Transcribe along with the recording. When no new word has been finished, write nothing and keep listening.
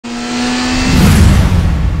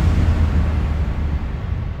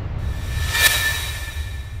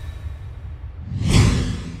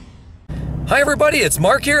Hi everybody, it's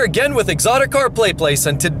Mark here again with ExoticCar PlayPlace,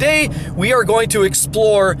 and today we are going to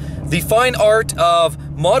explore the fine art of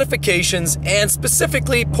modifications and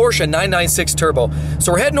specifically Porsche 996 Turbo.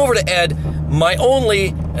 So we're heading over to Ed, my only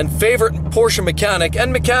and favorite Porsche mechanic,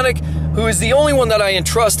 and mechanic who is the only one that I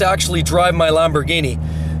entrust to actually drive my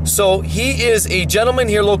Lamborghini. So he is a gentleman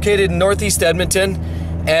here located in Northeast Edmonton,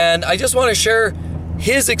 and I just want to share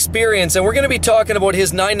his experience, and we're going to be talking about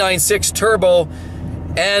his 996 Turbo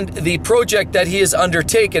and the project that he has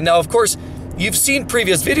undertaken. Now, of course, you've seen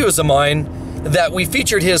previous videos of mine that we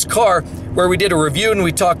featured his car where we did a review and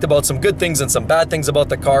we talked about some good things and some bad things about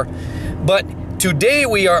the car. But today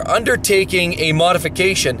we are undertaking a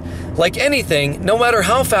modification. Like anything, no matter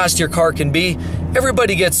how fast your car can be,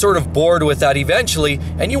 everybody gets sort of bored with that eventually,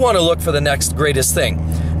 and you want to look for the next greatest thing.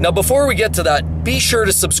 Now, before we get to that, be sure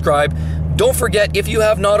to subscribe. Don't forget, if you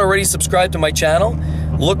have not already subscribed to my channel,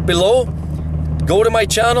 look below. Go to my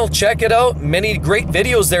channel, check it out. Many great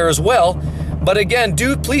videos there as well. But again,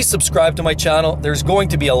 do please subscribe to my channel. There's going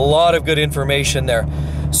to be a lot of good information there.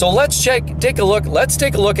 So let's take a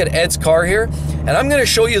look at Ed's car here. And I'm going to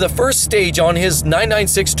show you the first stage on his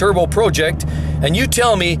 996 Turbo project. And you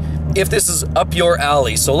tell me if this is up your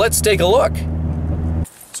alley. So let's take a look.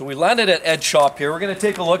 So we landed at Ed's shop here. We're going to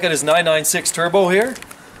take a look at his 996 Turbo here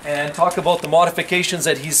and talk about the modifications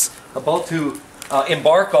that he's about to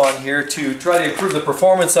embark on here to try to improve the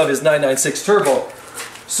performance of his 996 Turbo.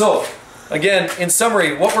 So again, in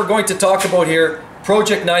summary, what we're going to talk about here,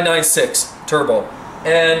 Project 996 Turbo.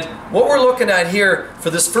 And what we're looking at here for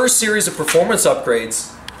this first series of performance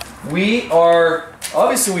upgrades,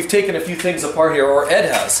 obviously we've taken a few things apart here, or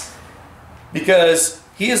Ed has, because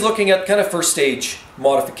he is looking at kind of first stage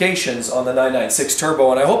modifications on the 996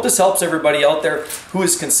 Turbo, and I hope this helps everybody out there who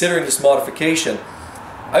is considering this modification.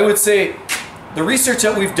 I would say the research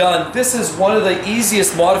that we've done, this is one of the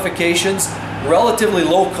easiest modifications, relatively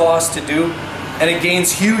low cost to do, and it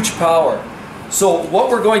gains huge power. So what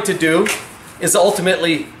we're going to do is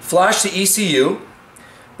ultimately flash the ECU,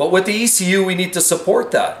 but with the ECU we need to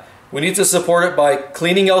support that. We need to support it by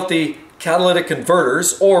cleaning out the catalytic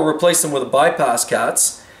converters or replace them with a bypass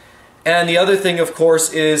cats. And the other thing, of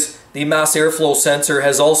course, is the mass airflow sensor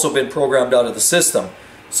has also been programmed out of the system.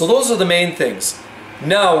 So those are the main things.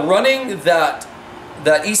 Now, running that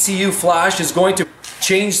ECU flash is going to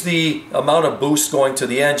change the amount of boost going to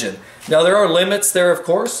the engine. Now, there are limits there, of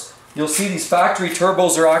course. You'll see these factory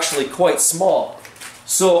turbos are actually quite small.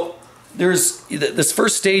 So there's this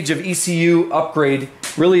first stage of ECU upgrade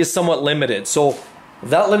really is somewhat limited. So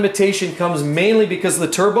that limitation comes mainly because of the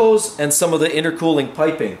turbos and some of the intercooling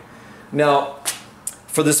piping. Now,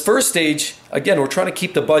 for this first stage, again, we're trying to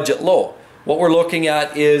keep the budget low. What we're looking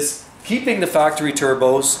at is keeping the factory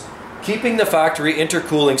turbos, keeping the factory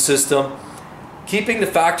intercooling system, keeping the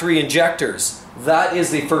factory injectors. That is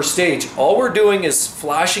the first stage. All we're doing is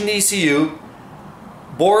flashing the ECU,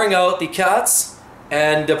 boring out the cats,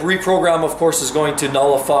 and the reprogram, of course, is going to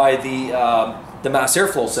nullify the mass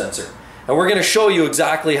airflow sensor. And we're going to show you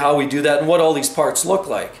exactly how we do that and what all these parts look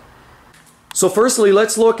like. So firstly,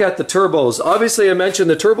 let's look at the turbos. Obviously, I mentioned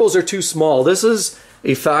the turbos are too small. This is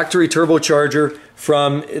a factory turbocharger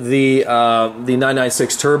from the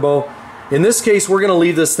 996 Turbo. In this case, we're going to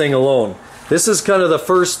leave this thing alone. This is kind of the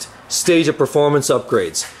first stage of performance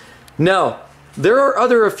upgrades. Now, there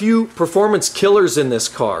are a few performance killers in this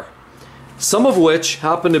car, some of which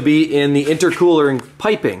happen to be in the intercooler and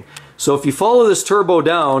piping. So if you follow this turbo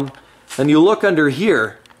down and you look under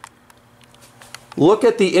here, look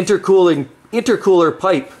at the intercooler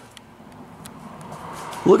pipe.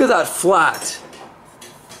 Look at that flat.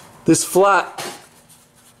 This flat,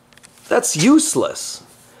 that's useless.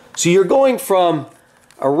 So you're going from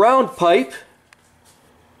a round pipe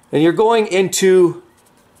and you're going into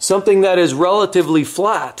something that is relatively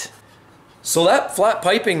flat. So that flat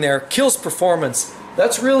piping there kills performance.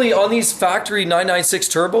 That's really, on these factory 996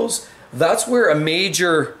 turbos, that's where a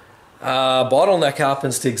major bottleneck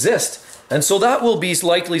happens to exist. And so that will be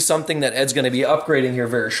likely something that Ed's going to be upgrading here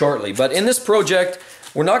very shortly. But in this project,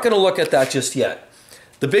 we're not going to look at that just yet.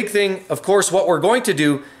 The big thing, of course, what we're going to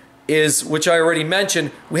do is, which I already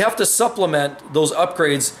mentioned, we have to supplement those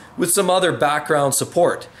upgrades with some other background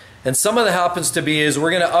support. And some of that happens to be is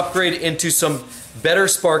we're going to upgrade into some better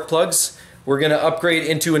spark plugs. We're going to upgrade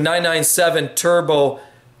into a 997 Turbo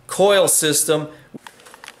coil system.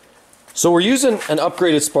 So we're using an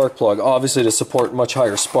upgraded spark plug, obviously, to support much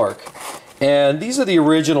higher spark. And these are the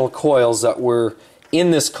original coils that were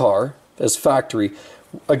in this car as factory.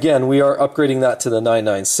 Again, we are upgrading that to the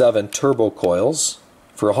 997 Turbo coils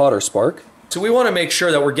for a hotter spark. So we want to make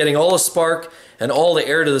sure that we're getting all the spark and all the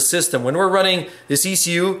air to the system. When we're running this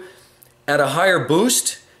ECU, at a higher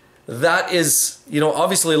boost, that is, you know,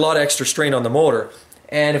 obviously a lot of extra strain on the motor.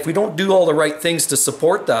 And if we don't do all the right things to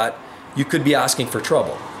support that, you could be asking for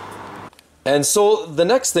trouble. And so the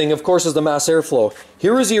next thing, of course, is the mass airflow.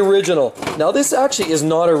 Here is the original. Now this actually is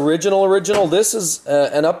not original. This is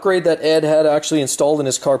an upgrade that Ed had actually installed in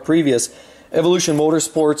his car previous, Evolution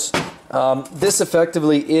Motorsports. This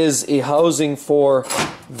effectively is a housing for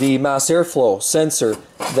the mass airflow sensor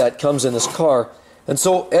that comes in this car. And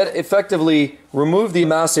so Ed effectively removed the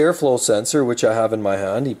mass airflow sensor, which I have in my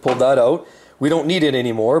hand. He pulled that out. We don't need it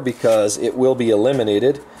anymore because it will be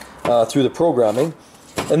eliminated through the programming.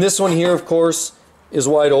 And this one here, of course, is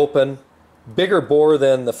wide open. Bigger bore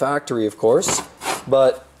than the factory, of course.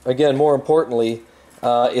 But again, more importantly,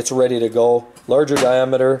 it's ready to go. Larger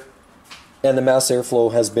diameter, and the mass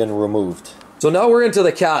airflow has been removed. So now we're into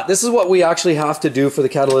the cat. This is what we actually have to do for the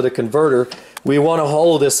catalytic converter. We want to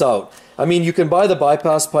hollow this out. I mean, you can buy the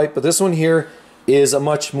bypass pipe, but this one here is a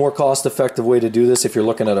much more cost-effective way to do this if you're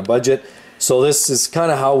looking at a budget. So this is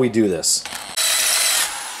kind of how we do this.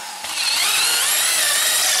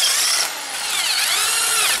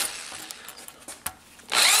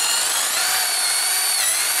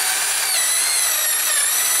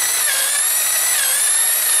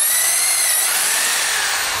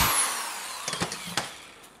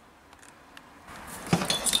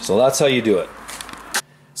 So that's how you do it.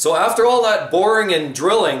 So after all that boring and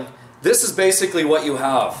drilling, this is basically what you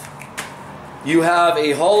have. You have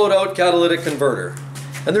a hollowed out catalytic converter.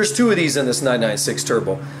 And there's two of these in this 996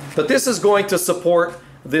 turbo. But this is going to support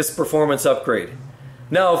this performance upgrade.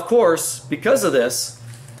 Now, of course, because of this,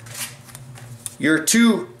 your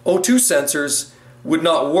two O2 sensors would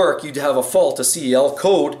not work. You'd have a fault, a CEL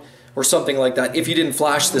code or something like that if you didn't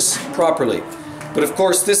flash this properly. But of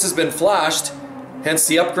course, this has been flashed, hence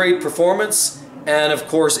the upgrade performance. And of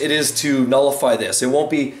course it is to nullify this.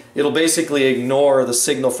 It'll basically ignore the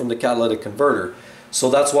signal from the catalytic converter. So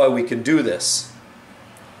that's why we can do this.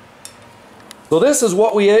 So this is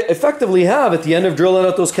what we effectively have at the end of drilling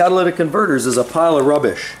out those catalytic converters, is a pile of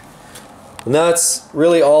rubbish. And that's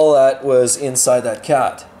really all that was inside that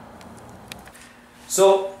cat.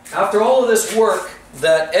 So after all of this work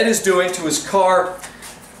that Ed is doing to his car,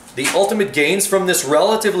 the ultimate gains from this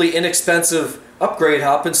relatively inexpensive upgrade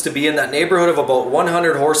happens to be in that neighborhood of about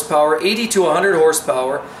 100 horsepower, 80 to 100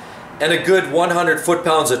 horsepower, and a good 100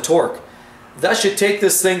 foot-pounds of torque. That should take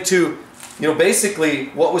this thing to, you know, basically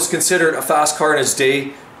what was considered a fast car in its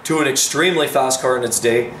day to an extremely fast car in its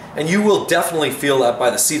day, and you will definitely feel that by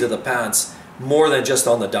the seat of the pants more than just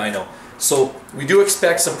on the dyno. So we do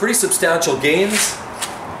expect some pretty substantial gains,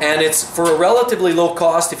 and it's for a relatively low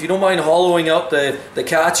cost. If you don't mind hollowing out the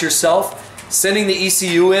cats yourself, sending the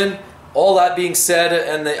ECU in, all that being said,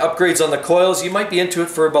 and the upgrades on the coils, you might be into it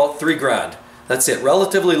for about $3 grand. That's it.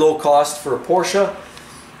 Relatively low cost for a Porsche.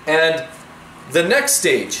 And the next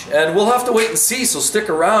stage, and we'll have to wait and see, so stick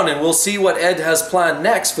around and we'll see what Ed has planned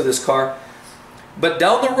next for this car. But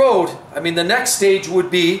down the road, I mean, the next stage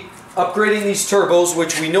would be upgrading these turbos,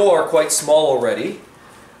 which we know are quite small already.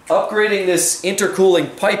 Upgrading this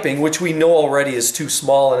intercooling piping, which we know already is too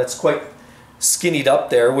small and it's quite skinnied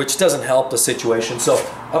up there, which doesn't help the situation. So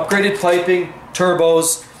upgraded piping,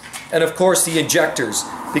 turbos, and of course the injectors,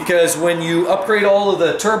 because when you upgrade all of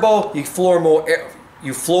the turbo, you flow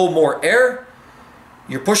more air,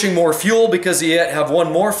 you're pushing more fuel because you have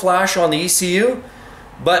one more flash on the ECU.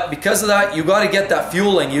 But because of that, you got to get that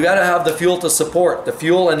fueling. You got to have the fuel to support, the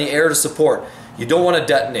fuel and the air to support. You don't want to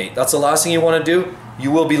detonate. That's the last thing you want to do.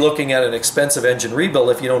 You will be looking at an expensive engine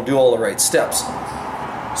rebuild if you don't do all the right steps.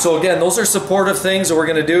 So again, those are supportive things that we're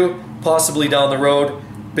going to do possibly down the road.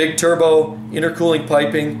 Big turbo, intercooling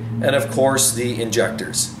piping, and of course the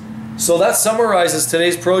injectors. So that summarizes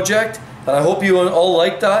today's project, and I hope you all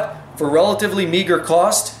like that. For relatively meager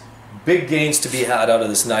cost, big gains to be had out of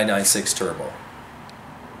this 996 turbo.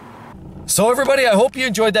 So everybody, I hope you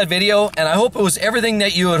enjoyed that video, and I hope it was everything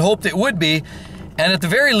that you had hoped it would be, and at the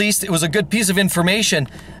very least it was a good piece of information.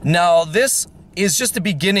 Now this is just the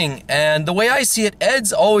beginning, and the way I see it,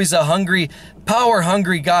 Ed's always a hungry,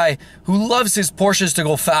 power-hungry guy who loves his Porsches to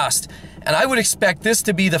go fast, and I would expect this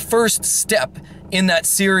to be the first step in that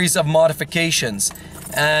series of modifications.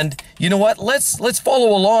 And you know what, let's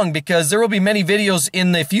follow along, because there will be many videos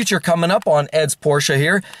in the future coming up on Ed's Porsche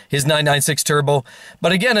here, his 996 turbo.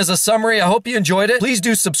 But again, as a summary, I hope you enjoyed it. Please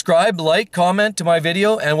do subscribe, like, comment to my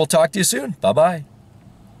video, and we'll talk to you soon. Bye-bye.